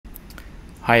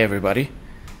Hi everybody.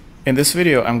 In this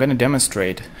video I'm going to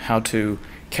demonstrate how to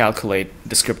calculate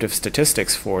descriptive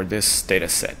statistics for this data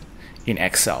set in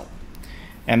Excel.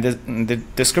 And the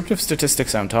descriptive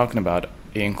statistics I'm talking about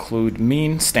include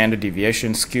mean, standard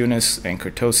deviation, skewness, and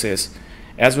kurtosis,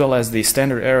 as well as the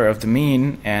standard error of the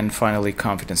mean, and finally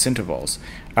confidence intervals.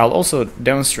 I'll also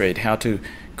demonstrate how to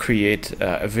create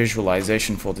a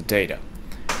visualization for the data.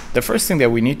 The first thing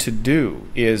that we need to do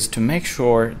is to make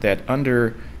sure that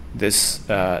under this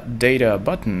data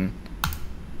button,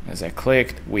 as I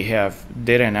clicked, we have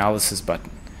data analysis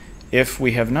button. If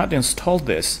we have not installed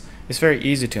this, it's very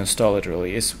easy to install it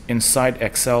really. It's inside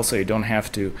Excel, so you don't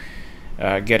have to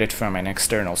get it from an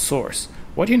external source.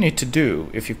 What you need to do,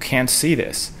 if you can't see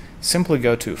this, simply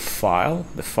go to File,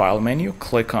 the File menu,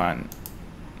 click on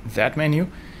that menu,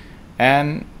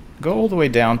 and go all the way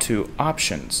down to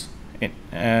Options.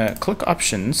 Click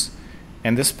Options,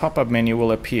 and this pop-up menu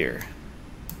will appear.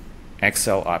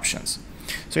 Excel options.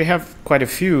 So you have quite a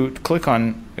few. Click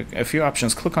on a few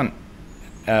options. Click on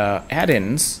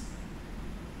add-ins,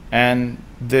 and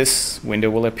this window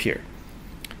will appear.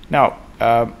 Now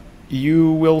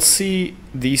you will see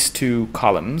these two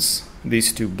columns,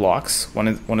 these two blocks. One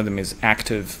of them is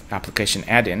active application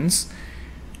add-ins.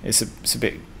 It's a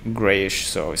bit grayish,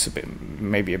 so it's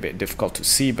maybe a bit difficult to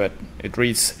see, but it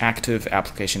reads active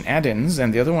application add-ins,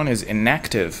 and the other one is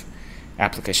inactive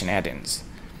application add-ins.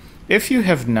 If you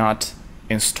have not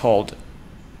installed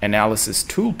Analysis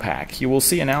Tool Pack, you will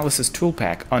see Analysis Tool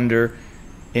Pack under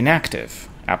Inactive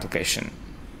Application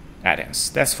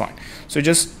Add-ins. That's fine. So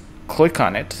just click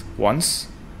on it once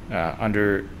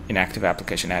under Inactive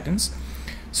Application Add-ins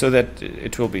so that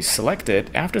it will be selected.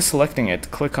 After selecting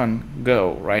it, click on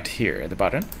Go right here at the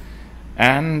button,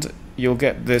 and you'll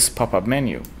get this pop-up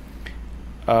menu.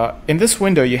 In this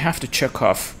window, you have to check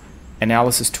off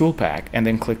Analysis Tool Pack and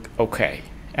then click OK.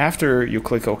 After you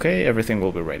click OK, everything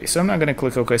will be ready. So I'm not going to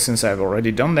click OK since I've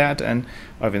already done that and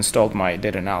I've installed my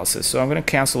data analysis. So I'm going to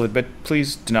cancel it, but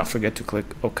please do not forget to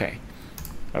click OK.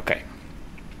 OK.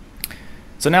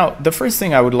 So now the first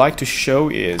thing I would like to show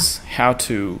is how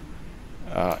to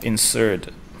insert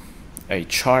a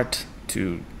chart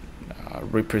to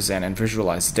represent and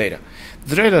visualize data.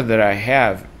 The data that I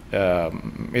have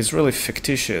is really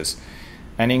fictitious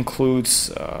and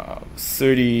includes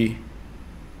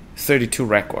 32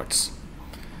 records.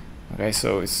 Okay,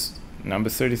 so it's number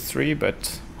 33,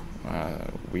 but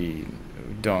we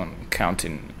don't count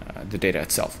in the data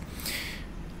itself.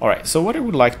 Alright, so what I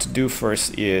would like to do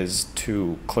first is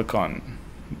to click on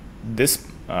this,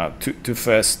 to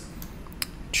first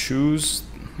choose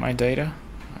my data.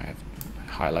 I have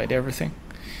to highlight everything,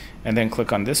 and then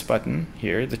click on this button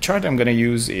here. The chart I'm going to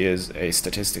use is a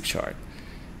statistic chart.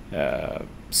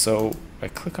 So I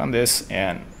click on this,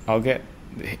 and I'll get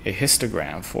a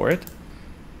histogram for it,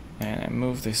 and I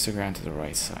move the histogram to the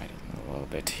right side a little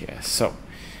bit here. So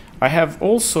I have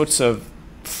all sorts of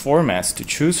formats to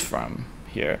choose from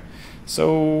here.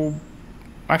 So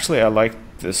actually I like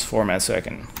this format, so I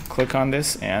can click on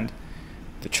this and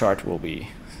the chart will be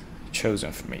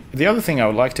chosen for me. The other thing I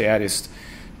would like to add is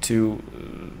to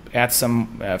add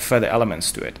some further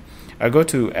elements to it. I go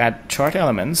to Add Chart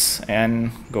Elements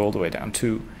and go all the way down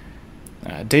to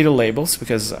data labels,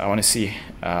 because I want to see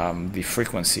the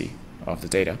frequency of the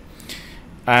data.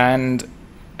 And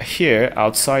here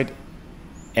outside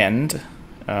end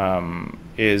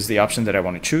is the option that I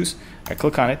want to choose. I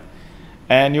click on it,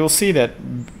 and you'll see that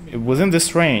within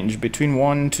this range between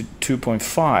 1 to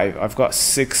 2.5 I've got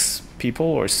 6 people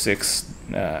or 6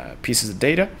 pieces of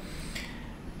data.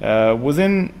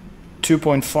 Within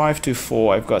 2.5 to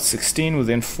 4 I've got 16,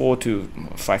 within 4 to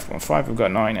 5.5 I've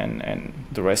got 9, and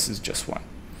the rest is just 1.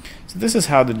 So this is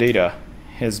how the data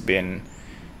has been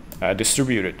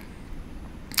distributed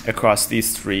across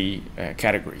these three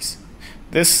categories.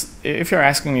 This, if you're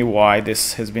asking me why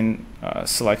this has been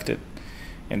selected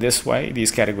in this way, these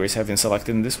categories have been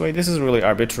selected in this way, this is really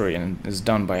arbitrary and is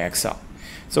done by Excel.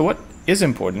 So what is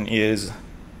important is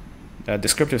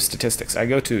descriptive statistics. I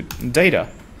go to Data,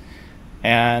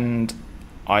 and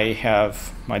I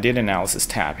have my data analysis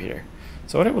tab here.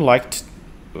 So what I would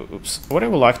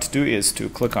like to do is to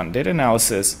click on data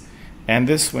analysis, and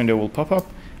this window will pop up.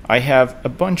 I have a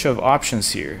bunch of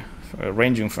options here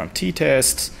ranging from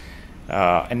t-tests,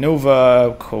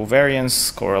 ANOVA,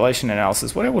 covariance, correlation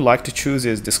analysis. What I would like to choose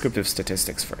is descriptive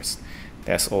statistics first.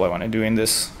 That's all I want to do in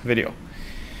this video.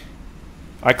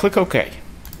 I click OK,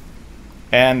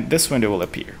 and this window will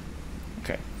appear.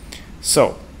 Okay,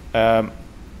 so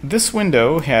this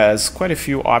window has quite a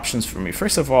few options for me.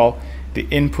 First of all, the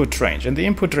input range, and the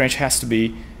input range has to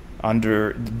be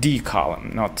under the D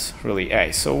column, not really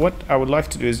A. So what I would like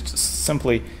to do is just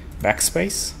simply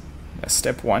backspace. That's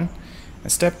step 1.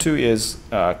 And step 2 is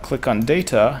click on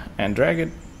data and drag it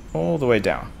all the way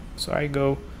down. So I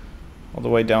go all the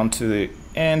way down to the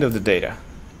end of the data,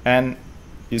 and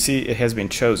you see it has been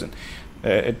chosen.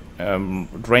 It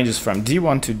ranges from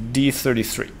D1 to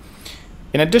D33.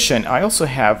 In addition, I also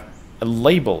have a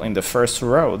label in the first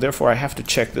row, therefore I have to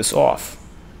check this off.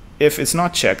 If it's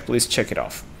not checked, please check it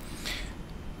off.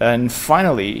 And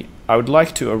finally, I would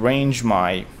like to arrange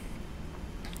my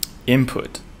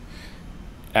input.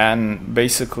 And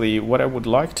basically what I would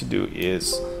like to do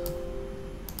is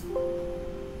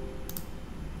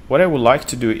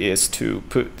to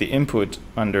put the input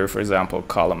under, for example,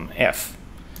 column F.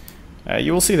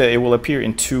 You will see that it will appear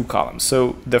in 2 columns.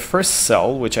 So the first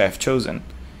cell, which I have chosen,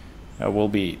 will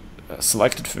be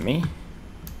selected for me.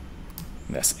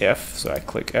 That's F, so I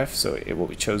click F, so it will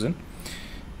be chosen.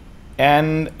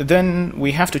 And then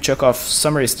we have to check off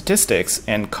summary statistics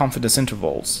and confidence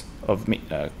intervals of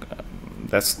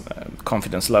that's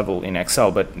confidence level in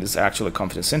Excel, but it's actually a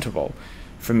confidence interval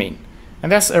for mean.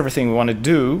 And that's everything we want to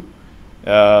do.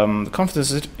 The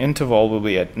confidence interval will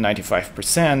be at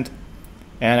 95%,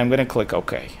 and I'm going to click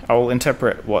OK. I will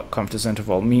interpret what confidence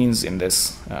interval means in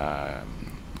this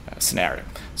scenario.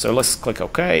 So let's click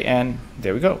OK, and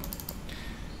there we go.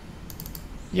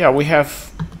 Yeah, we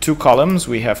have 2 columns.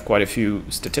 We have quite a few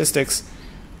statistics.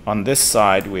 On this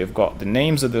side, we have got the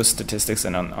names of those statistics,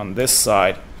 and on this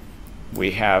side,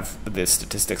 we have the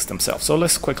statistics themselves. So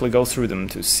let's quickly go through them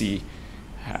to see.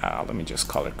 Let me just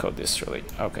color code this really.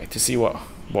 Okay, to see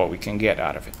what we can get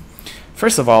out of it.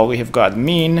 First of all, we have got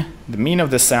mean. The mean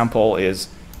of the sample is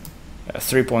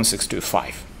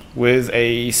 3.625 with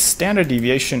a standard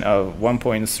deviation of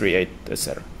 1.38,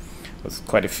 etc., with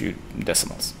quite a few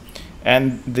decimals.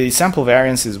 And the sample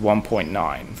variance is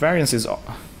 1.9. Variance is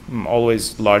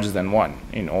always larger than 1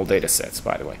 in all data sets,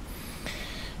 by the way.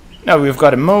 Now we've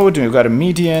got a mode, we've got a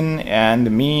median, and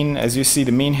the mean. As you see,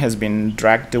 the mean has been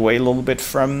dragged away a little bit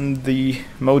from the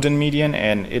mode and median,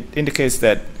 and it indicates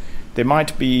that there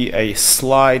might be a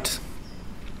slight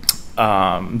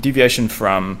deviation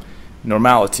from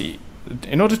normality.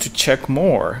 In order to check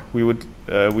more,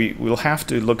 we'll have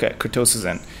to look at kurtosis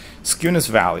and skewness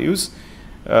values.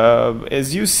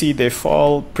 As you see, they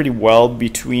fall pretty well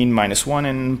between -1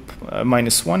 and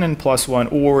 +1,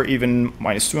 or even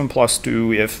 -2 and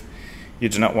 +2 if you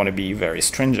do not want to be very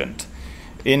stringent.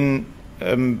 In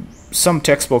some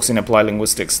textbooks in applied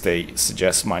linguistics, they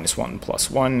suggest -1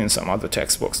 +1. In some other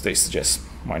textbooks, they suggest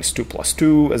 -2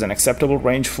 +2 as an acceptable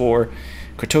range for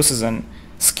kurtosis and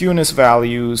skewness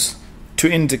values to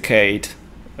indicate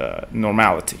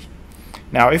normality.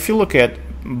 Now, if you look at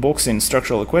books in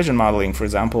structural equation modeling, for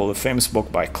example, a famous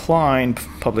book by Klein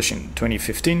published in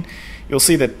 2015, you'll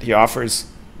see that he offers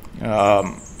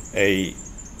a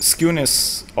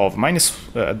skewness of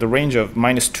the range of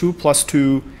 -2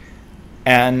 +2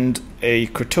 and a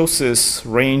kurtosis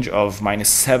range of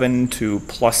 -7 to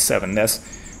 +7.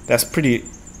 That's pretty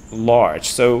large.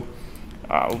 So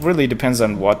really depends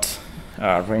on what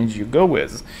range you go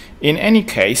with. In any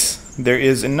case, there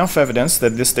is enough evidence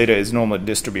that this data is normally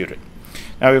distributed.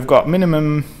 Now we've got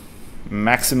minimum,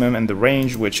 maximum, and the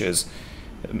range, which is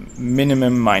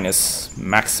minimum minus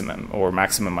maximum, or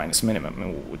maximum minus minimum,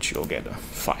 which you'll get a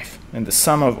 5. And the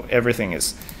sum of everything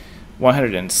is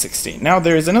 116. Now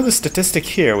there is another statistic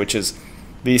here, which is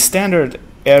the standard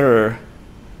error,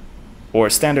 or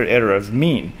standard error of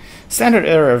mean. Standard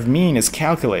error of mean is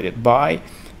calculated by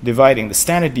dividing the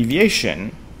standard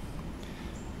deviation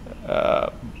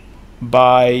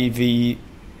by the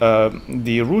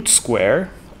root square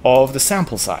of the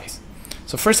sample size.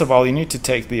 So first of all, you need to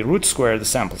take the root square of the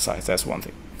sample size. That's one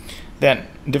thing. Then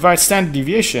divide standard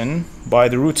deviation by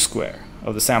the root square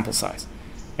of the sample size,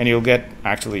 and you'll get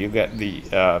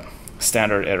the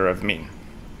standard error of mean.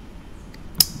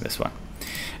 This one.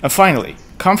 And finally,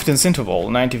 confidence interval,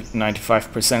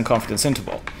 95% confidence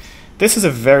interval. This is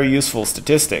a very useful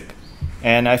statistic,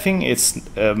 and I think it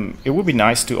would be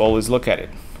nice to always look at it.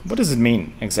 What does it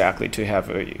mean exactly to have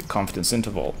a confidence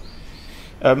interval?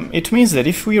 It means that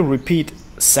if we repeat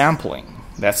sampling,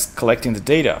 that's collecting the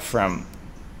data from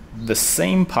the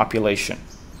same population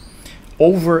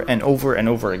over and over and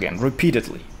over again,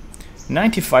 repeatedly,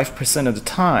 95% of the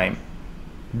time,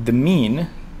 the mean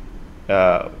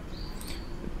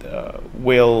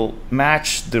will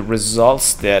match the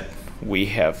results that we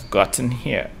have gotten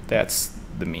here. That's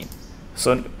the mean.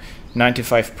 So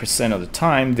 95% of the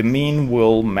time, the mean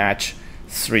will match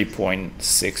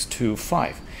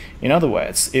 3.625. In other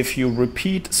words, if you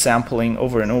repeat sampling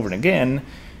over and over again,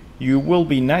 you will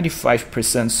be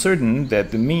 95% certain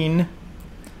that the mean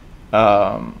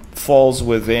falls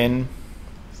within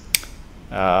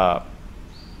the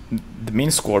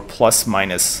mean score plus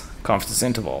minus confidence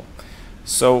interval.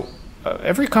 So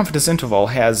every confidence interval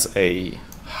has a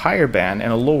higher band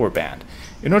and a lower band.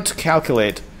 In order to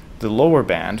calculate the lower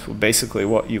band, basically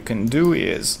what you can do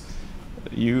is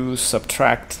you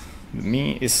subtract the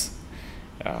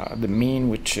mean,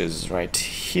 which is right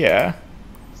here.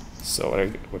 So what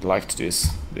I would like to do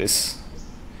is this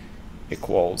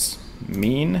equals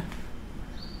mean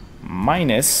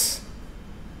minus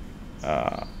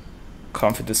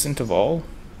confidence interval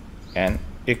and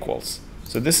equals.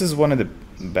 So this is one of the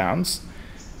bounds,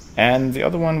 and the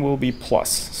other one will be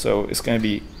plus. So it's going to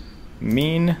be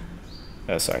mean,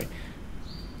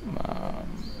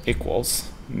 equals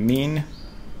mean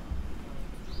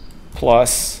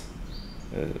plus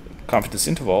confidence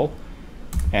interval,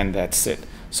 and that's it.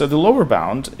 So the lower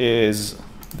bound is,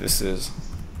 let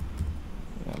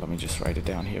me just write it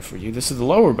down here for you. This is the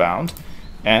lower bound,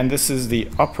 and this is the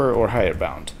upper or higher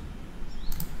bound.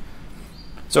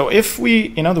 So if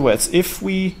we, in other words, if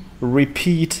we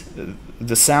repeat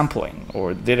the sampling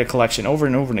or data collection over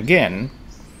and over and again,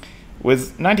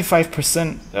 with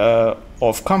 95%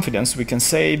 of confidence, we can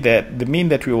say that the mean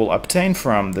that we will obtain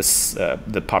from this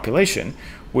the population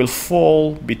will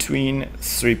fall between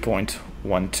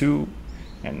 3.12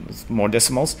 and with more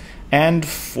decimals and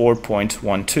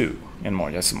 4.12 and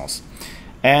more decimals,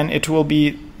 and it will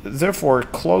be therefore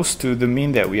close to the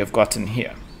mean that we have gotten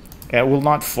here. It will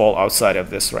not fall outside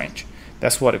of this range.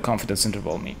 That's what a confidence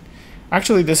interval means.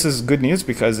 Actually, this is good news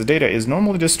because the data is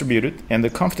normally distributed and the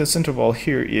confidence interval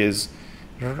here is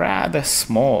rather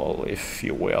small, if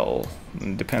you will.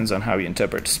 It depends on how you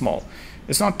interpret small.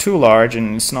 It's not too large,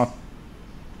 and it's not,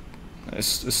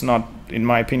 in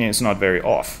my opinion, it's not very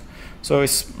off. So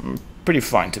it's pretty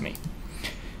fine to me.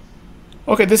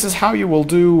 Okay, this is how you will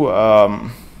do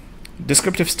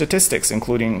descriptive statistics,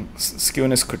 including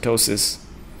skewness, kurtosis,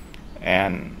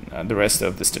 and the rest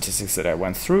of the statistics that I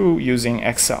went through using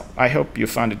Excel. I hope you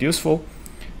found it useful.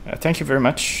 Thank you very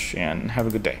much, and have a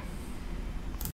good day.